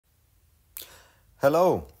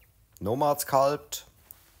Hello, Nomad Sculpt,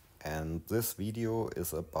 and this video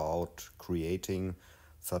is about creating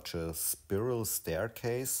such a spiral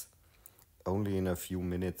staircase only in a few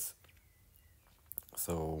minutes.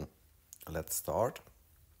 So let's start.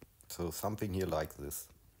 So something here like this.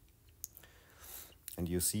 And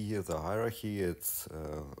you see here the hierarchy, it's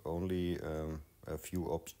only a few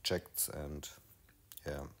objects and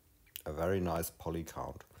yeah, a very nice poly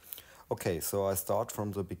count. Okay, so I start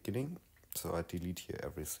from the beginning. So I delete here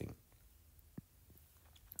everything.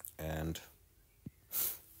 And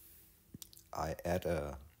I add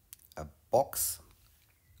a box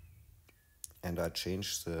and I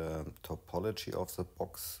change the topology of the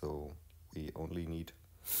box, so we only need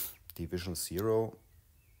division 0.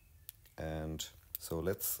 And so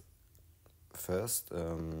let's first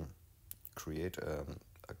create a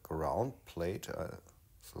ground plate,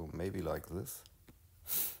 so maybe like this.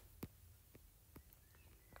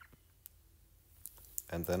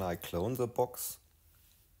 And then I clone the box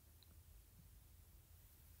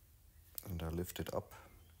and I lift it up,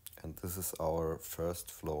 and this is our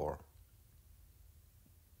first floor.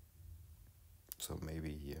 So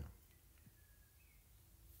maybe here,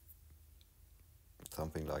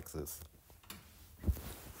 something like this.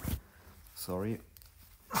 Sorry.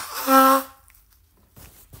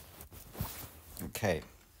 Okay.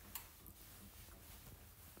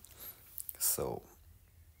 So,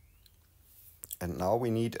 and now we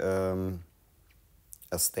need a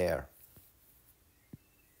stair.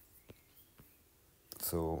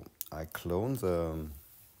 So I clone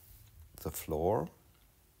the floor.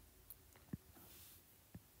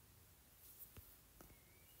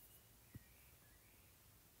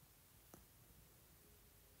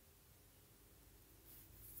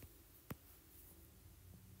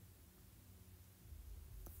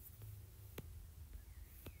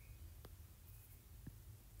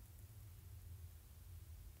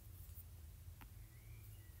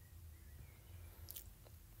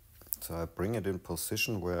 So I bring it in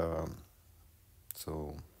position where,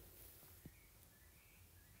 so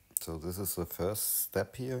this is the first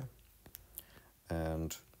step here,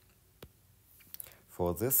 and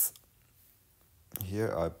for this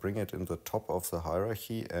here I bring it in the top of the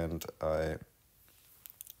hierarchy and I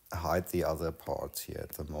hide the other parts here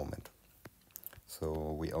at the moment. So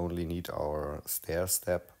we only need our stair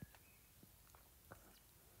step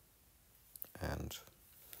and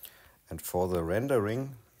for the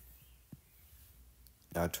rendering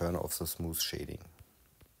I turn off the smooth shading.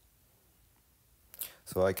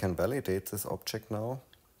 So I can validate this object now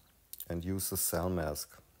and use the cell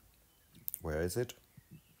mask. Where is it?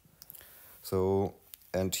 So,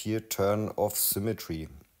 and here turn off symmetry.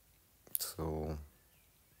 So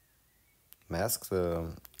mask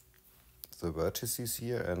the vertices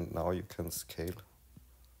here, and now you can scale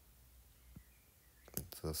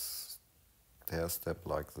this stair step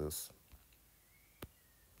like this.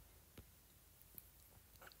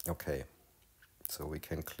 Okay, so we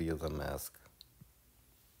can clear the mask.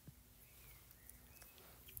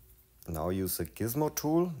 Now use the gizmo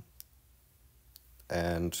tool,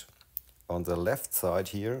 and on the left side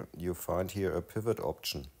here you find here a pivot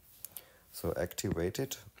option. So activate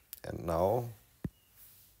it, and now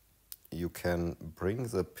you can bring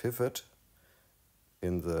the pivot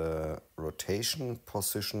in the rotation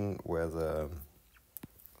position where the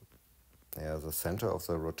center of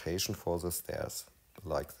the rotation for the stairs,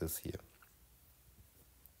 like this here.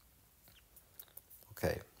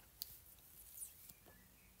 Okay.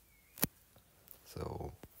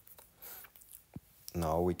 So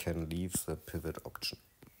now we can leave the pivot option.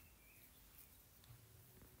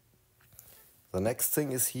 The next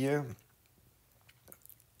thing is here,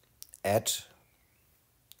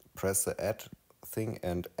 press the add thing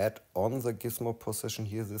and add on the gizmo position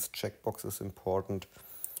here, this checkbox is important,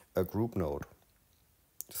 a group node.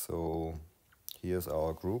 So here's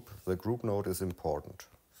our group. The group node is important,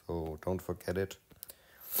 so don't forget it.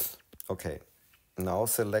 Okay, now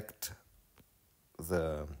select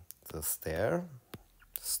the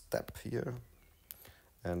step here,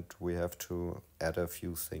 and we have to add a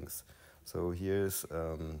few things. So here's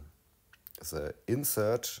the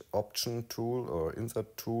insert option tool or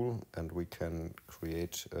insert tool, and we can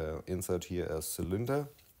create insert here a cylinder.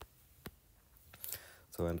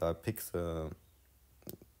 So, and I pick the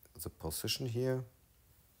position here,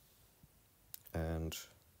 and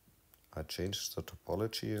I change the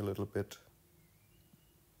topology a little bit.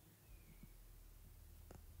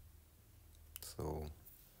 So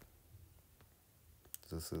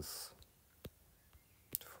this is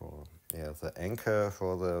for the anchor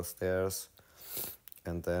for the stairs,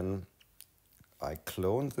 and then I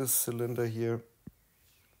clone this cylinder here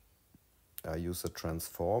I use a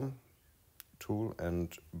transform tool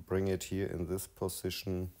and bring it here in this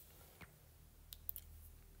position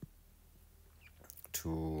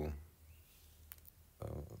to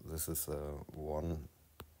this is one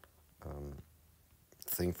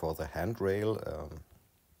thing for the handrail.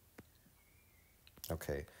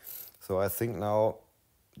 Okay, so I think now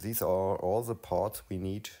these are all the parts we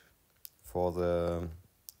need for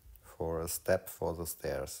a step for the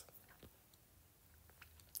stairs.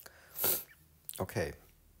 Okay.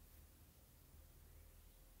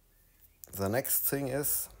 The next thing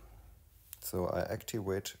is, so I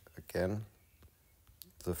activate again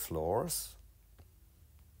the floors.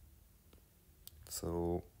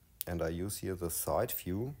 So, and I use here the side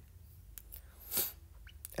view,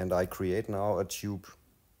 and I create now a tube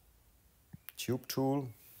tool,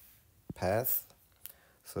 path.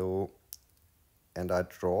 So, and I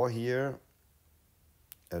draw here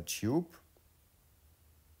a tube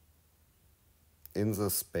in the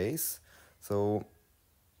space. So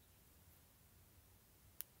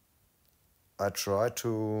I try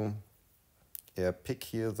to pick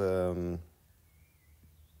here the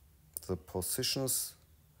positions.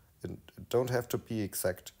 It don't have to be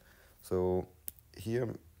exact. So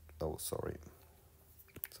here, oh sorry.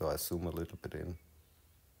 So I zoom a little bit in.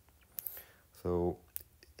 So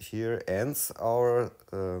here ends our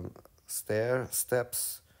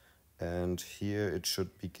steps, and here it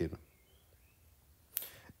should begin.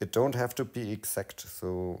 It don't have to be exact,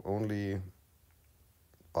 so only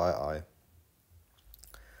by eye.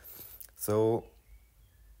 So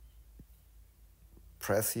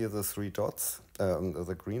press here the three dots,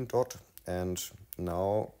 the green dot, and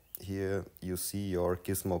now here you see your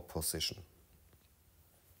gizmo position.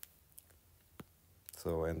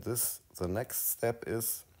 So, and the next step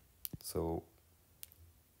is, so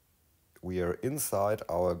we are inside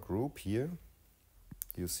our group here.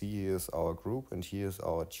 You see here's our group and here's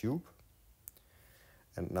our tube.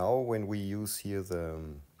 And now when we use here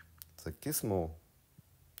the gizmo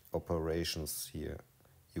operations here,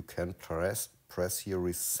 you can press here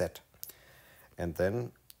reset. And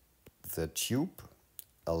then the tube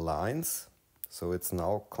aligns, so it's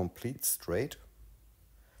now complete straight.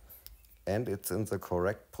 And it's in the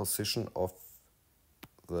correct position of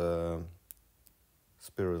the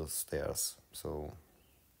spiral stairs. So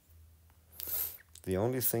the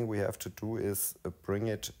only thing we have to do is bring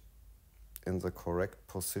it in the correct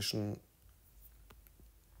position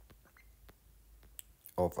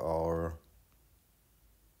of our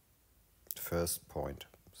first point.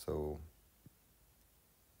 So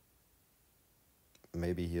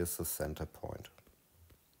maybe here's the center point.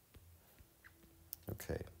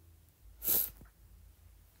 Okay.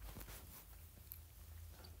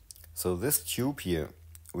 So this tube here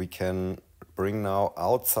we can bring now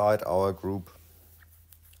outside our group.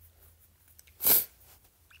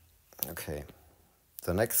 Okay.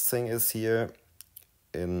 The next thing is here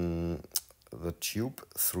in the tube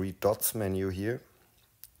 3 dots menu here.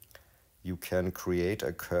 You can create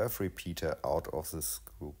a curve repeater out of this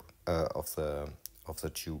group of the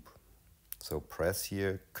tube. So press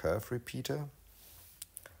here curve repeater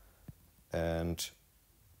and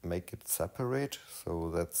make it separate, so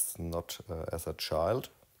that's not as a child.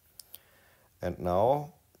 And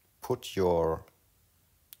now put your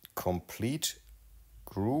complete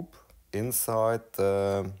group inside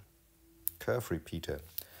the curve repeater.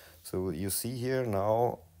 So you see here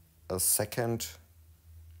now a second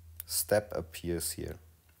step appears here.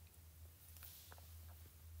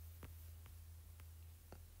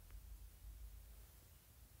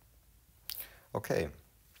 Okay,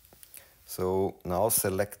 so now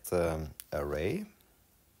select the array,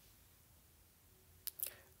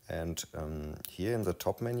 and here in the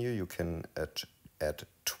top menu you can add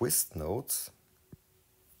twist nodes,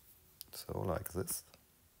 so like this.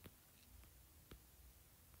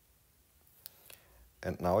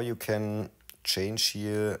 And now you can change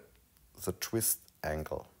here the twist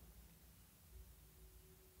angle.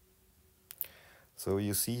 So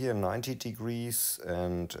you see here 90 degrees,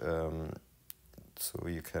 and so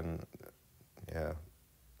you can,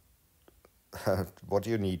 what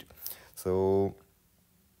you need. So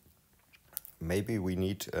maybe we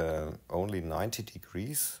need only 90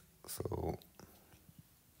 degrees. So,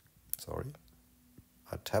 sorry,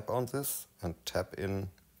 I tap on this and tap in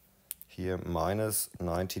here minus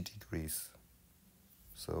 90 degrees.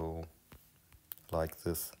 So like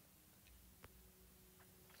this.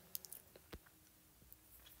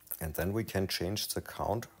 And then we can change the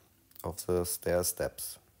count of the stair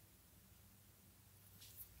steps.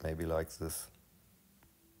 Maybe like this.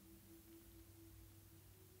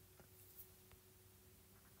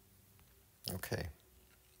 Okay.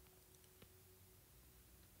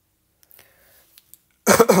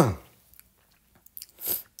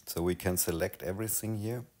 we can select everything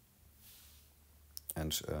here,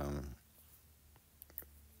 and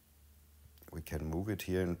we can move it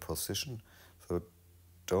here in position. So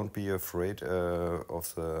don't be afraid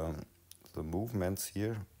of the movements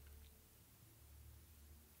here.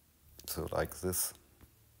 So like this.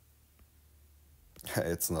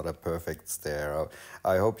 It's not a perfect stair.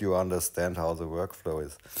 I hope you understand how the workflow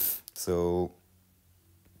is. So,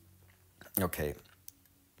 okay.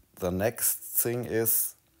 The next thing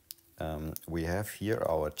is we have here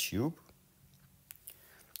our tube.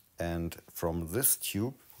 And from this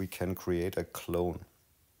tube we can create a clone.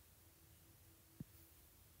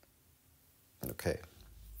 Okay.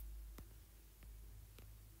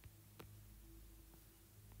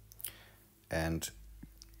 And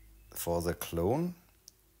for the clone,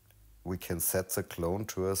 we can set the clone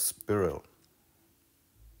to a spiral.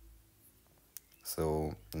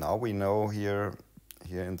 So now we know here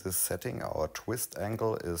in this setting our twist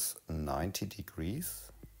angle is 90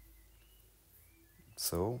 degrees.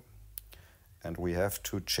 So, and we have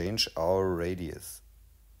to change our radius.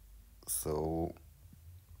 So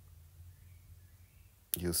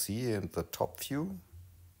you see in the top view,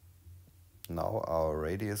 now our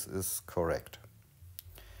radius is correct.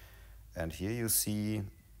 And here you see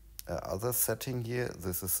other setting here.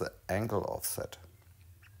 This is the angle offset.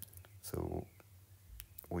 So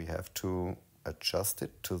we have to adjust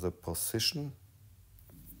it to the position.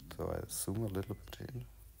 So I zoom a little bit in.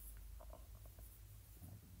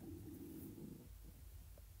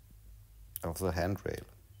 Of the handrail.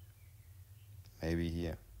 Maybe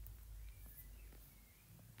here.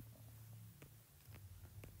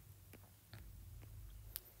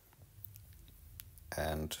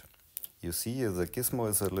 And you see the gizmo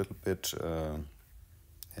is a little bit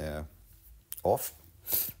off.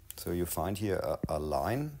 So you find here a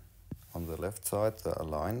line on the left side, the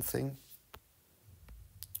align thing,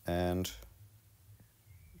 and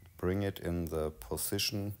bring it in the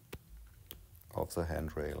position of the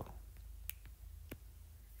handrail.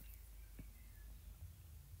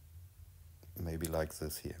 Maybe like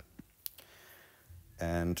this here.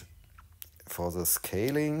 And for the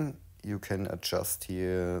scaling, you can adjust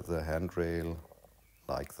here the handrail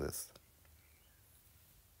like this.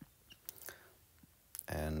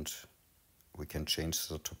 And we can change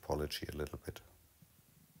the topology a little bit.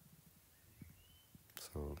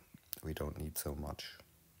 So we don't need so much.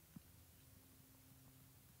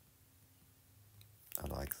 I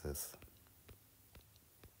like this.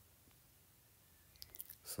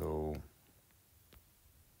 So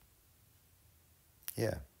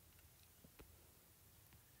yeah.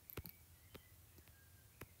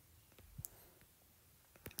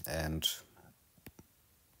 And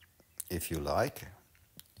if you like,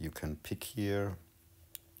 you can pick here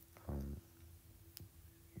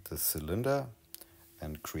the cylinder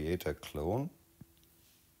and create a clone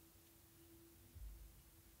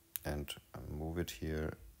and move it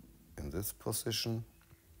here in this position.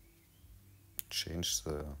 Change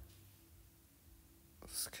the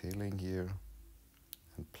scaling here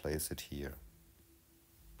and place it here.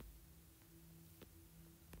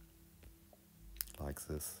 Like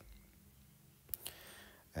this.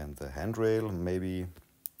 And the handrail, maybe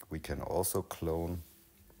we can also clone.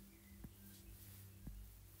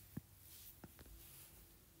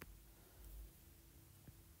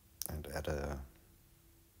 And add a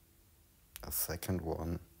second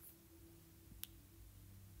one.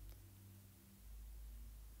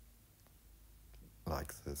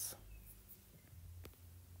 Like this.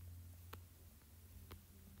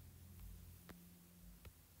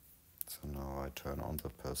 So now I turn on the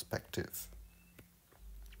perspective.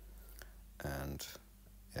 And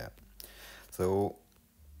yeah, so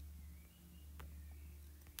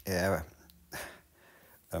yeah,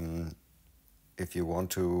 if you want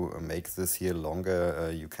to make this here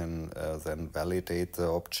longer, you can then validate the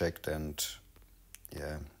object and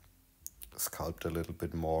yeah, sculpt a little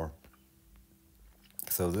bit more.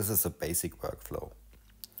 So this is a basic workflow.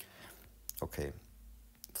 Okay,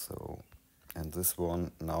 so and this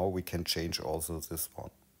one, now we can change also this one.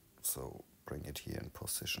 So bring it here in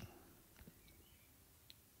position.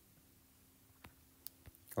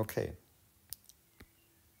 Okay,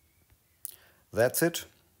 that's it.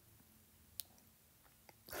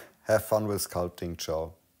 Have fun with sculpting.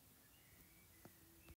 Ciao.